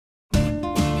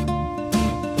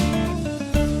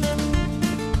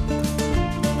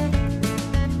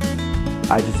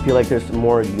I just feel like there's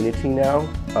more unity now.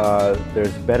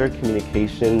 There's better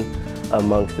communication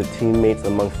amongst the teammates,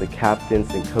 amongst the captains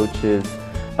and coaches.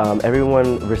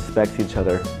 Everyone respects each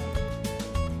other.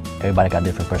 Everybody got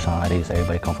different personalities,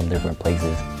 everybody come from different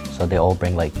places, so they all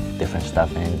bring like different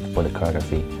stuff in for the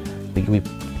choreography. We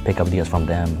pick up ideas from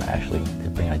them, actually. They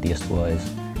bring ideas to us,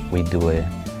 we do it,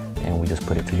 and we just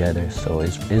put it together. So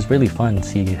it's really fun to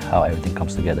see how everything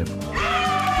comes together.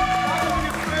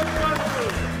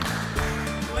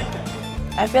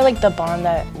 I feel like the bond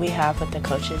that we have with the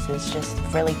coaches is just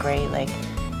really great. Like,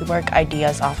 we work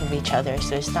ideas off of each other,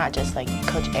 so it's not just like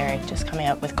Coach Eric just coming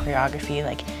up with choreography.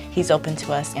 Like, he's open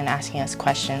to us and asking us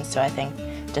questions, so I think,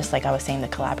 just like I was saying, the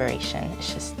collaboration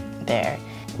is just there.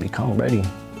 We come ready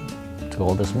to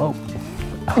all the smoke.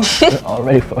 All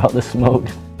ready for all the smoke.